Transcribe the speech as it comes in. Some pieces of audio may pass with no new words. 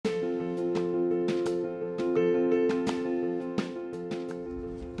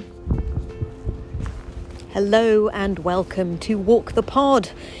Hello and welcome to Walk the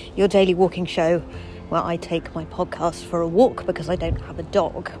Pod, your daily walking show where I take my podcast for a walk because I don't have a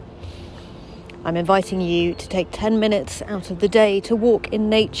dog. I'm inviting you to take 10 minutes out of the day to walk in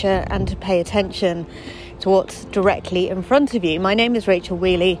nature and to pay attention to what's directly in front of you. My name is Rachel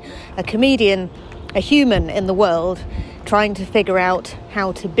Wheely, a comedian, a human in the world, trying to figure out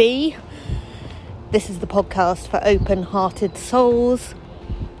how to be. This is the podcast for open-hearted souls.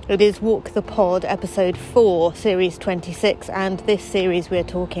 It is Walk the Pod, episode 4, series 26, and this series we're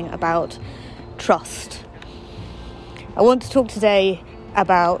talking about trust. I want to talk today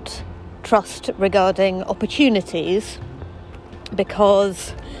about trust regarding opportunities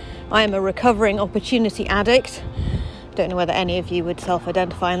because I am a recovering opportunity addict. Don't know whether any of you would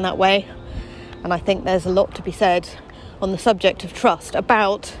self-identify in that way, and I think there's a lot to be said on the subject of trust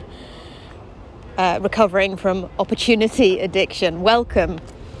about recovering from opportunity addiction. Welcome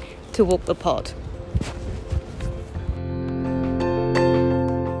to Walk the Pod.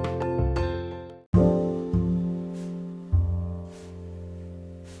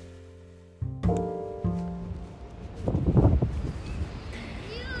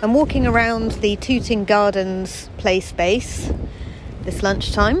 I'm walking around the Tooting Gardens play space this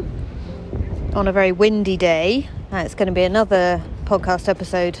lunchtime on a very windy day. It's going to be another podcast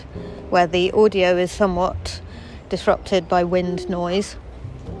episode where the audio is somewhat disrupted by wind noise.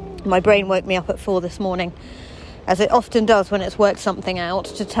 My brain woke me up at 4 this morning, as it often does when it's worked something out,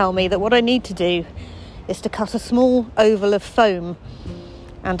 to tell me that what I need to do is to cut a small oval of foam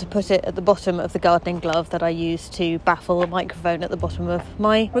and to put it at the bottom of the gardening glove that I use to baffle the microphone at the bottom of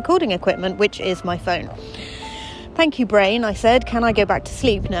my recording equipment, which is my phone. Thank you, brain, I said. Can I go back to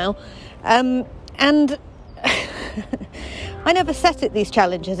sleep now? And I never set it these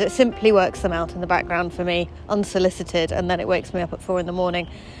challenges. It simply works them out in the background for me, unsolicited, and then it wakes me up at 4 in the morning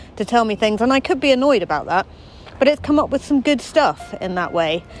to tell me things, and I could be annoyed about that, but it's come up with some good stuff in that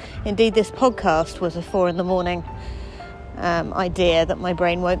way. Indeed, this podcast was a 4 in the morning idea that my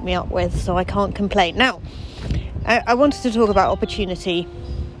brain woke me up with, so I can't complain. Now, I wanted to talk about opportunity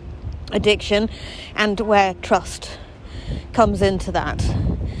addiction and where trust comes into that.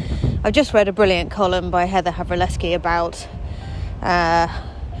 I've just read a brilliant column by Heather Havrilesky about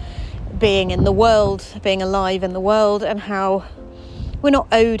being in the world, being alive in the world, and how we're not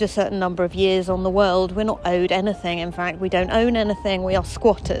owed a certain number of years on the world. We're not owed anything. In fact, we don't own anything. We are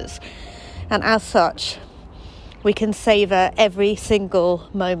squatters. And as such, we can savour every single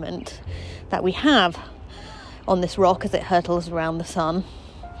moment that we have on this rock as it hurtles around the sun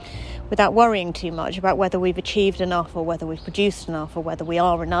without worrying too much about whether we've achieved enough or whether we've produced enough or whether we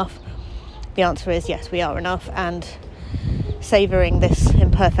are enough. The answer is yes, we are enough. And savouring this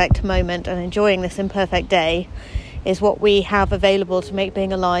imperfect moment and enjoying this imperfect day is what we have available to make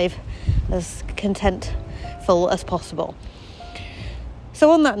being alive as contentful as possible. So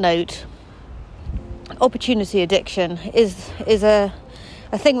on that note, opportunity addiction is a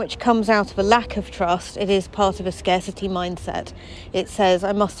thing which comes out of a lack of trust. It is part of a scarcity mindset. It says,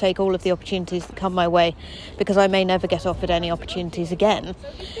 I must take all of the opportunities that come my way because I may never get offered any opportunities again.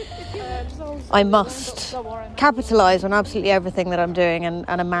 I must capitalise on absolutely everything that I'm doing and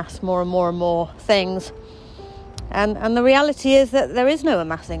amass more and more and more things. And the reality is that there is no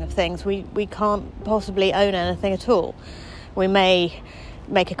amassing of things. We can't possibly own anything at all. We may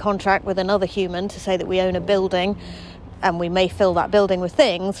make a contract with another human to say that we own a building, and we may fill that building with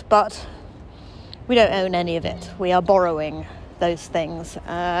things, but we don't own any of it. We are borrowing those things.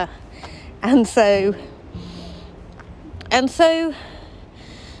 And so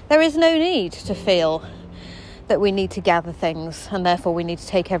there is no need to feel that we need to gather things, and therefore we need to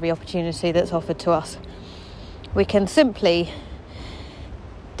take every opportunity that's offered to us. We can simply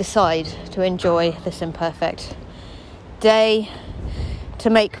decide to enjoy this imperfect day, to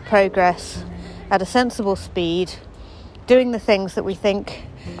make progress at a sensible speed, doing the things that we think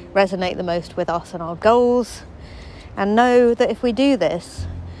resonate the most with us and our goals, and know that if we do this,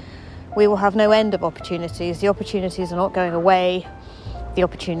 we will have no end of opportunities. The opportunities are not going away. The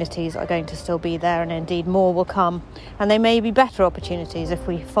opportunities are going to still be there, and indeed more will come. And they may be better opportunities if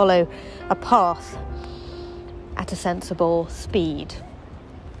we follow a path at a sensible speed.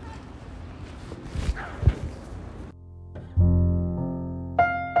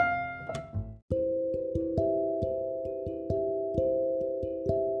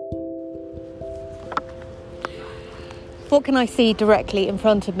 What can I see directly in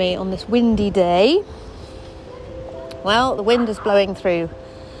front of me on this windy day? Well, the wind is blowing through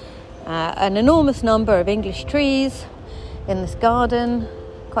an enormous number of English trees in this garden,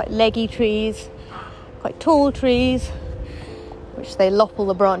 quite leggy trees, quite tall trees, which they lop all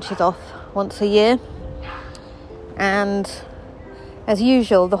the branches off once a year. And as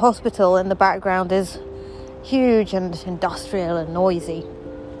usual, the hospital in the background is huge and industrial and noisy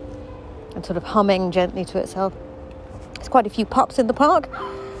and sort of humming gently to itself. There's quite a few pups in the park.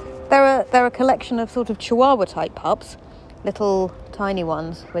 They're a collection of sort of Chihuahua type pups, little tiny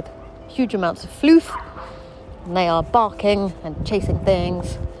ones with huge amounts of floof, and they are barking and chasing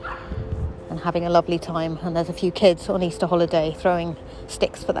things and having a lovely time. And there's a few kids on Easter holiday throwing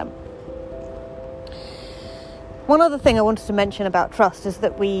sticks for them. One other thing I wanted to mention about trust is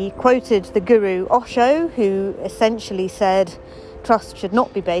that we quoted the guru Osho, who essentially said trust should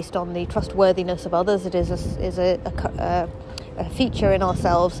not be based on the trustworthiness of others. It is a feature in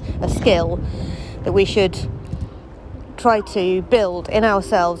ourselves, a skill that we should try to build in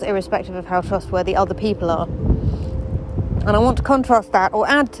ourselves, irrespective of how trustworthy other people are. And I want to contrast that, or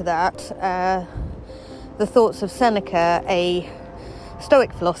add to that, the thoughts of Seneca, a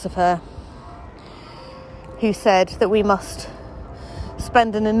Stoic philosopher, who said that we must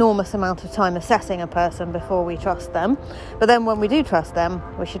spend an enormous amount of time assessing a person before we trust them. But then when we do trust them,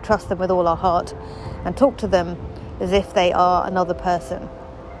 we should trust them with all our heart and talk to them as if they are another person.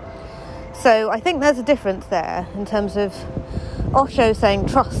 So I think there's a difference there in terms of Osho saying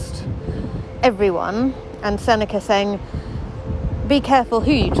trust everyone and Seneca saying be careful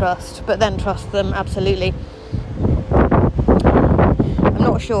who you trust, but then trust them absolutely. I'm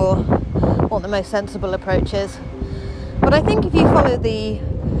not sure what the most sensible approach is, but I think if you follow the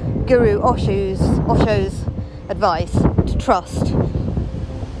guru Osho's advice to trust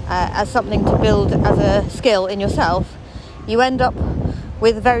as something to build as a skill in yourself, you end up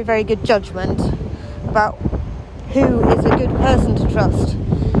with very, very good judgment about who is a good person to trust.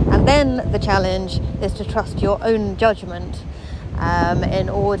 And then the challenge is to trust your own judgment in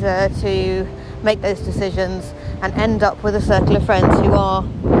order to make those decisions and end up with a circle of friends who are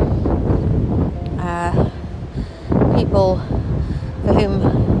people for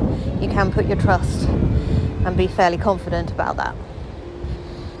whom you can put your trust and be fairly confident about that.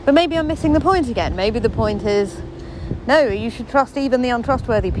 But maybe I'm missing the point again. Maybe the point is, no, you should trust even the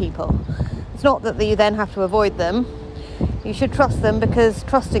untrustworthy people. It's not that you then have to avoid them. You should trust them because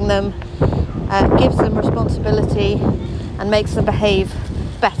trusting them gives them responsibility and makes them behave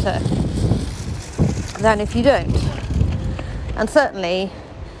better than if you don't. And certainly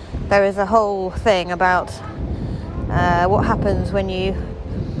there is a whole thing about what happens when you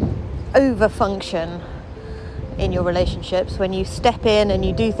overfunction in your relationships, when you step in and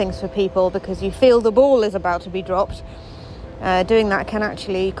you do things for people because you feel the ball is about to be dropped. Doing that can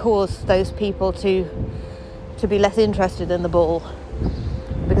actually cause those people to be less interested in the ball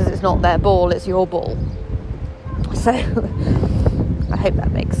because it's not their ball, it's your ball. So I hope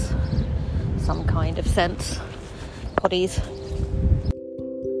that makes some kind of sense, poddies.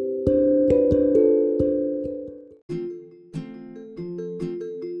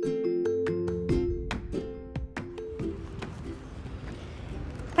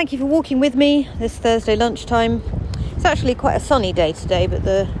 Thank you for walking with me this Thursday lunchtime. It's actually quite a sunny day today, but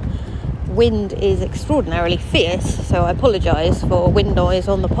the wind is extraordinarily fierce, so I apologise for wind noise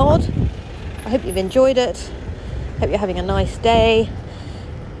on the pod. I hope you've enjoyed it. Hope you're having a nice day.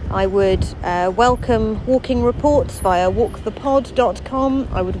 I would welcome walking reports via walkthepod.com.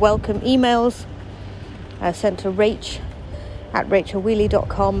 I would welcome emails sent to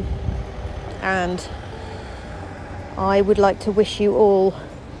rach@rachelwheely.com, and I would like to wish you all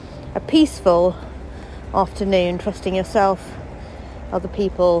a peaceful afternoon, trusting yourself, other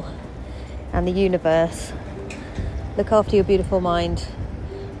people, and the universe. Look after your beautiful mind.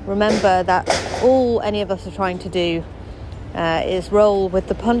 Remember that all any of us are trying to do is roll with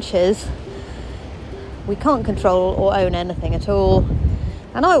the punches. We can't control or own anything at all.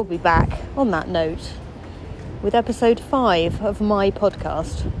 And I will be back on that note with episode 5 of my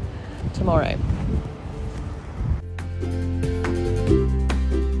podcast tomorrow.